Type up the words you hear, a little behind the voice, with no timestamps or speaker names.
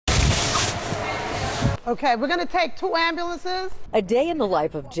Okay, we're gonna take 2 ambulances. A day in the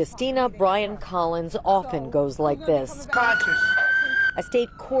life of Justina Bryan Collins often goes like this. A state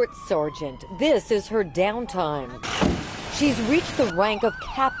court sergeant, this is her downtime. She's reached the rank of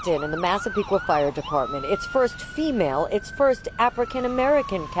captain in the Massapequa Fire Department. Its first female, its first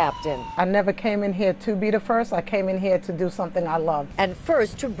African-American captain. I never came in here to be the first. I came in here to do something I love. And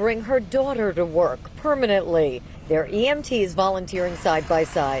first to bring her daughter to work permanently. They're EMTs volunteering side by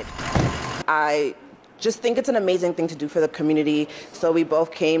side. I just think it's an amazing thing to do for the community. So we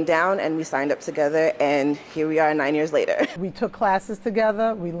both came down and we signed up together, and here we are 9 years later. We took classes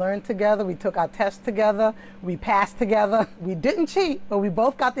together, we learned together, we took our tests together, we passed together. We didn't cheat, but we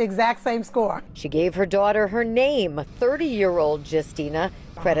both got the exact same score. She gave her daughter her name. 30-year-old Justina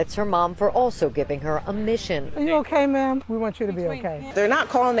credits her mom for also giving her a mission. Are you okay, ma'am? We want you to be okay. They're not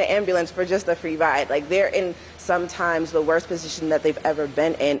calling the ambulance for just a free ride. Like, they're in sometimes the worst position that they've ever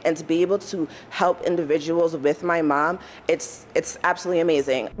been in, and to be able to help individuals with my mom, it's absolutely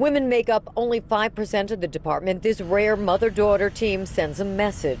amazing. Women make up only 5% of the department. This rare mother-daughter team sends a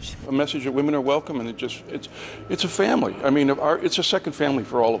message. A message that women are welcome, and it's a family. I mean, it's a second family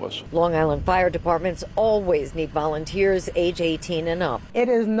for all of us. Long Island fire departments always need volunteers age 18 and up. It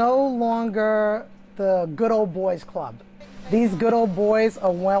is no longer the good old boys club. These good old boys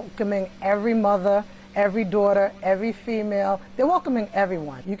are welcoming every mother, every daughter, every female. They're welcoming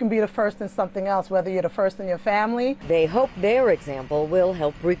everyone. You can be the first in something else, whether you're the first in your family. They hope their example will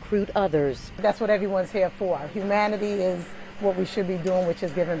help recruit others. That's what everyone's here for. Humanity is what we should be doing, which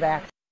is giving back.